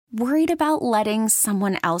Worried about letting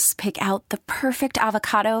someone else pick out the perfect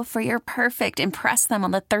avocado for your perfect impress them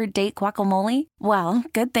on the third date guacamole? Well,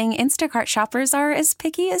 good thing Instacart shoppers are as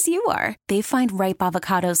picky as you are. They find ripe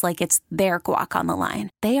avocados like it's their guac on the line.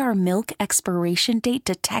 They are milk expiration date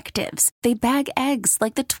detectives. They bag eggs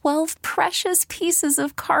like the 12 precious pieces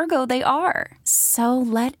of cargo they are. So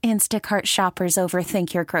let Instacart shoppers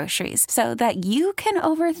overthink your groceries so that you can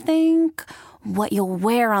overthink what you'll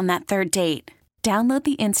wear on that third date. Download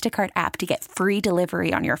the Instacart app to get free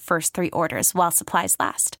delivery on your first 3 orders while supplies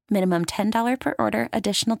last. Minimum $10 per order.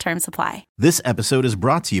 Additional terms apply. This episode is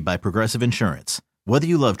brought to you by Progressive Insurance. Whether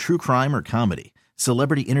you love true crime or comedy,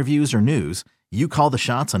 celebrity interviews or news, you call the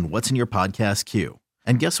shots on what's in your podcast queue.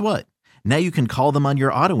 And guess what? Now you can call them on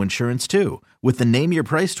your auto insurance too with the Name Your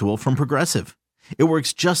Price tool from Progressive. It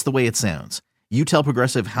works just the way it sounds. You tell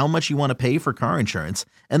Progressive how much you want to pay for car insurance,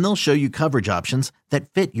 and they'll show you coverage options that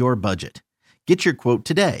fit your budget. Get your quote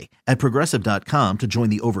today at Progressive.com to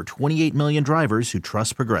join the over 28 million drivers who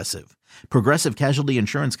trust Progressive. Progressive Casualty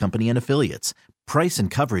Insurance Company and Affiliates. Price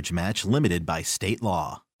and coverage match limited by state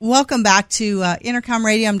law. Welcome back to Intercom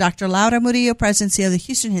Radio. I'm Dr. Laura Murillo, President of the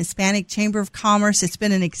Houston Hispanic Chamber of Commerce. It's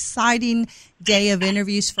been an exciting day of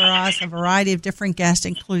interviews for us, a variety of different guests,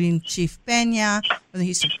 including Chief Peña from the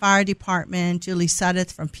Houston Fire Department, Julie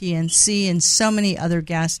Sudeth from PNC, and so many other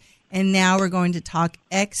guests. And now we're going to talk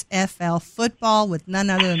XFL football with none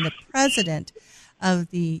other than the president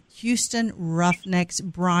of the Houston Roughnecks,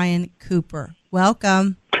 Brian Cooper.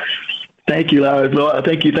 Welcome. Thank you, Laura.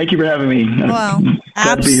 Thank you for having me. Well,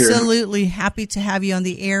 absolutely happy to have you on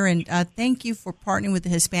the air, and thank you for partnering with the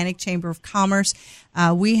Hispanic Chamber of Commerce.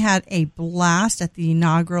 We had a blast at the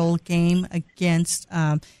inaugural game against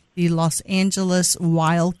the Los Angeles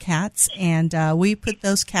Wildcats, and we put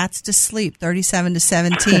those cats to sleep,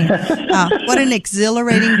 37-17. What an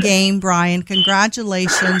exhilarating game, Brian.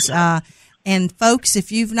 Congratulations. And folks,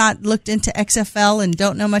 if you've not looked into XFL and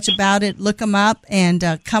don't know much about it, look them up and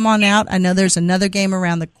come on out. I know there's another game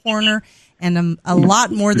around the corner and a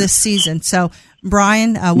lot more this season. So,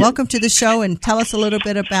 Brian, welcome to the show, and tell us a little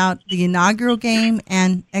bit about the inaugural game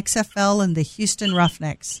and XFL and the Houston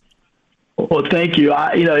Roughnecks. Well, thank you.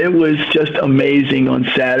 It was just amazing on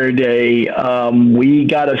Saturday. We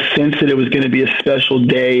got a sense that it was going to be a special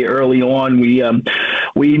day early on. We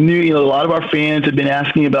knew, a lot of our fans had been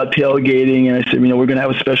asking about tailgating, and I said, we're going to have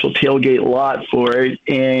a special tailgate lot for it.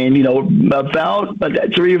 And, about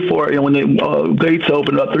 3 or 4, when the gates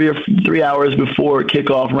opened, about 3 hours before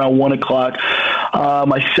kickoff, around 1:00,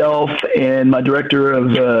 myself and my director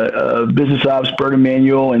of business ops, Bert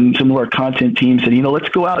Emanuel, and some of our content team said, let's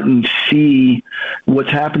go out and see what's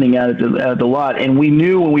happening at the lot. And we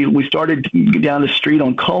knew when we started down the street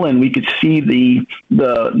on Cullen, we could see the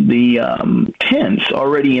tents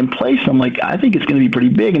already in place. I'm like, I think it's going to be pretty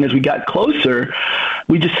big. And as we got closer,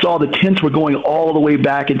 we just saw the tents were going all the way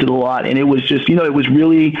back into the lot. And it was just, it was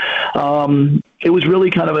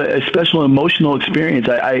really kind of a special emotional experience.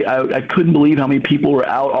 I couldn't believe how many people were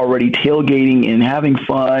out already tailgating and having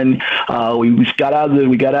fun. We got out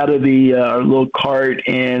of our little cart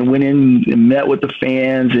and went in and met with the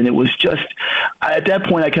fans, and it was just, at that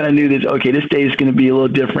point I kind of knew that, okay, this day is going to be a little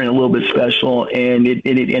different, a little bit special, and it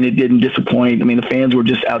didn't disappoint. I mean, the fans were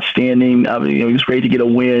just outstanding. It was great to get a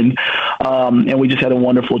win, and we just had a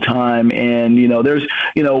wonderful time. And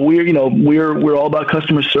we're all about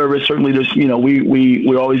customer service. Certainly, there's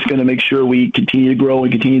we're always going to make sure we continue to grow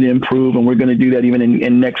and continue to improve, and we're going to do that even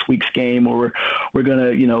in next week's game, where we're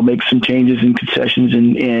going to make some changes in concessions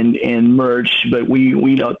and merch. But we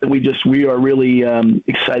are really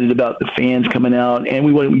excited about the fans coming out, and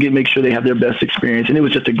we want to make sure they have their best experience. And it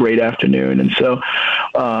was just a great afternoon, and so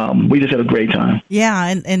we just had a great time.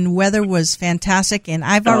 Yeah, and weather was fantastic, and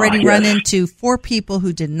I've already run into 4 people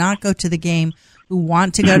who did not go to the game, who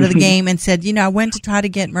want to go to the game, and said, I went to try to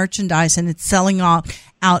get merchandise and it's selling out.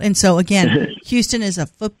 And so, again, Houston is a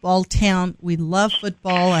football town. We love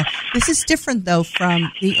football. This is different, though,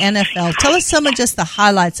 from the NFL. Tell us some of just the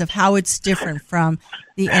highlights of how it's different from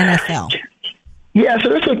the NFL. Yeah, so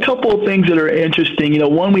there's a couple of things that are interesting.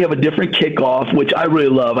 One, we have a different kickoff, which I really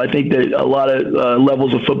love. I think that a lot of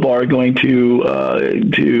levels of football are going to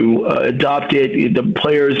adopt it. The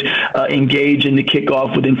players engage in the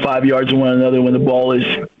kickoff within 5 yards of one another when the ball is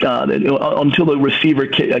until the receiver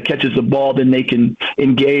catches the ball, then they can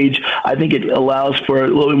engage. I think it allows for a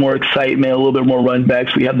little bit more excitement, a little bit more run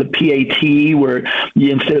backs. We have the PAT, where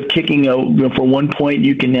instead of kicking for 1 point,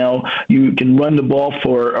 you can run the ball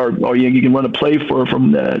or you can run a play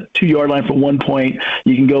from the 2-yard line for 1 point.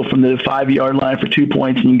 You can go from the 5-yard line for 2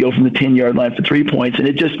 points, and you can go from the 10-yard line for 3 points. And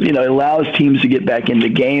it just, it allows teams to get back in the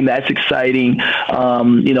game. That's exciting.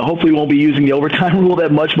 Hopefully we won't be using the overtime rule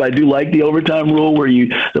that much, but I do like the overtime rule where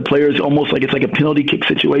the players almost like it's like a penalty kick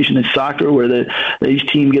situation in soccer where each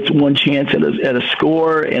team gets one chance at a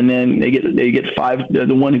score, and then they get 5.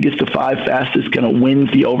 The one who gets to 5 fastest kind of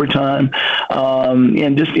wins the overtime.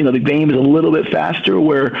 And just, the game is a little bit faster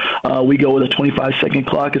where we go with a 25-second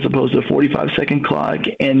clock as opposed to a 45-second clock.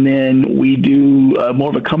 And then we do more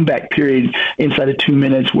of a comeback period inside of 2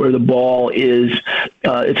 minutes where the ball is,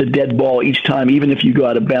 it's a dead ball each time. Even if you go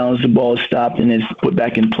out of bounds, the ball is stopped and it's put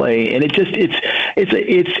back in play. And I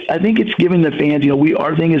think it's giving the fans,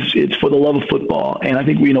 our thing is it's for the love of football. And I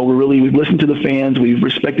think, we've listened to the fans, we've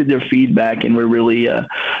respected their feedback, and we're really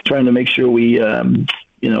trying to make sure we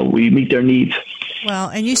meet their needs. Well,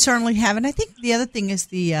 and you certainly have. And I think the other thing is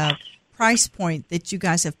the price point that you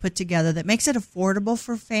guys have put together that makes it affordable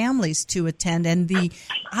for families to attend. And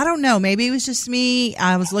I don't know, maybe it was just me.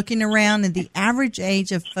 I was looking around, and the average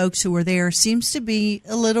age of folks who were there seems to be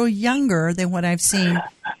a little younger than what I've seen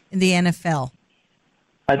in the NFL.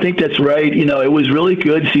 I think that's right. It was really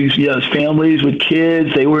good to see families with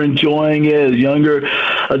kids. They were enjoying it. As younger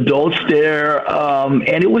adults there,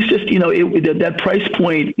 and it was just that price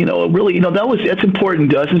point. Really, that's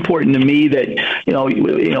important. That's important to me. That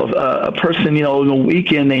a person on the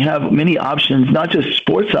weekend they have many options, not just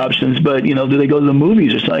sports options, but do they go to the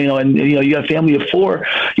movies or something? And you got a family of 4.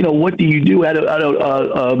 What do you do? I had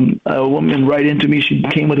a woman write into me. She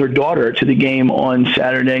came with her daughter to the game on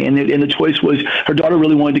Saturday, and the choice was her daughter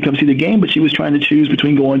really wanted to come see the game, but she was trying to choose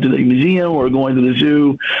between going to the museum or going to the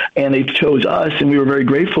zoo, and they chose us, and we were very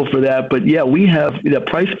grateful for that. But yeah, we have that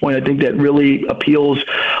price point. I think that really appeals,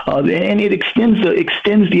 and it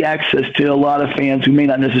extends the access to a lot of fans who may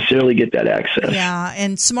not necessarily get that access. Yeah,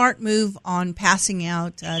 and smart move on passing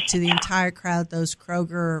out to the entire crowd those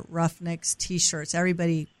Kroger Roughnecks T-shirts.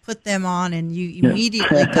 Everybody put them on, and you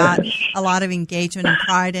immediately got a lot of engagement and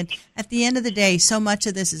pride. And at the end of the day, so much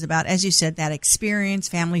of this is about, as you said, that experience,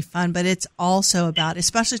 family fun, but it's also about,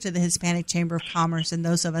 especially to the Hispanic Chamber of Commerce and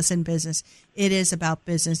those of us in business, it is about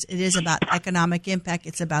business. It is about economic impact.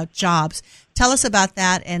 It's about jobs. Tell us about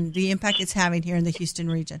that and the impact it's having here in the Houston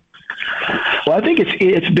region. Well, I think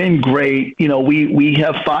it's been great. We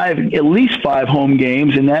have at least 5 home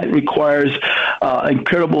games, and that requires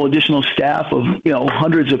incredible additional staff of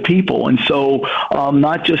hundreds of people. And so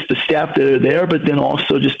not just the staff that are there, but then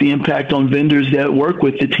also just the impact on vendors that work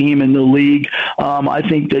with the team and the league. I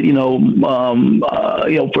think that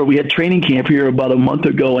we had training camp here about a month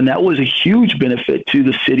ago, and that was a huge benefit to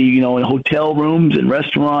the city. In hotel rooms and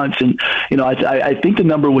restaurants, and I think the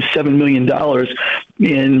number was $7 million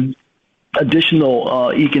in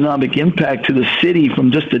additional economic impact to the city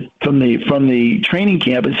from the training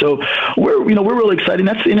camp. And so we're really excited.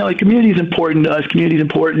 That's community is important to us. Community is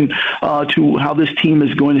important to how this team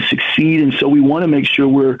is going to succeed. And so we want to make sure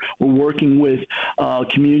we're working with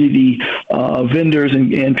community vendors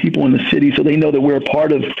and people in the city so they know that we're a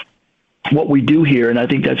part of what we do here. And I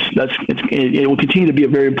think it will continue to be a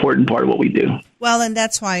very important part of what we do. Well, and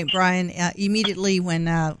that's why, Brian, immediately when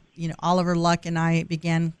Oliver Luck and I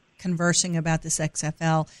began conversing about this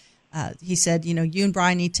XFL, he said, you and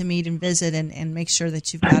Brian need to meet and visit and make sure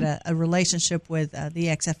that you've got a relationship with the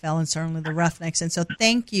XFL and certainly the Roughnecks. And so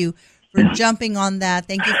thank you for jumping on that.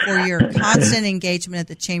 Thank you for your constant engagement at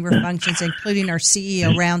the Chamber functions, including our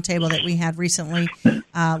CEO roundtable that we had recently.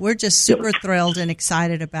 We're just super thrilled and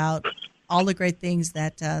excited about all the great things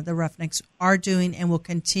that the Roughnecks are doing and will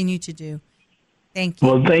continue to do. Thank you.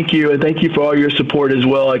 Well, thank you, and thank you for all your support as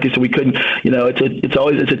well. Like I said, we couldn't,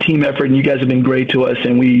 it's a team effort, and you guys have been great to us,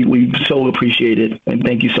 and we so appreciate it. And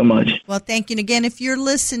thank you so much. Well, thank you. And again, if you're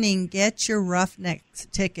listening, get your Roughnecks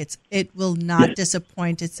tickets. It will not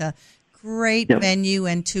disappoint. It's a great venue,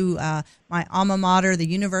 and to my alma mater, the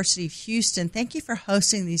University of Houston, thank you for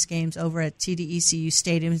hosting these games over at TDECU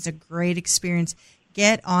Stadium. It's a great experience.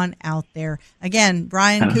 Get on out there. Again,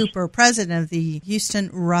 Brian Cooper, president of the Houston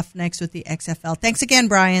Roughnecks with the XFL. Thanks again,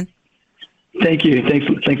 Brian. Thank you.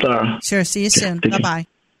 Thanks, Laura. Sure. See you soon. Bye-bye.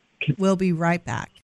 We'll be right back.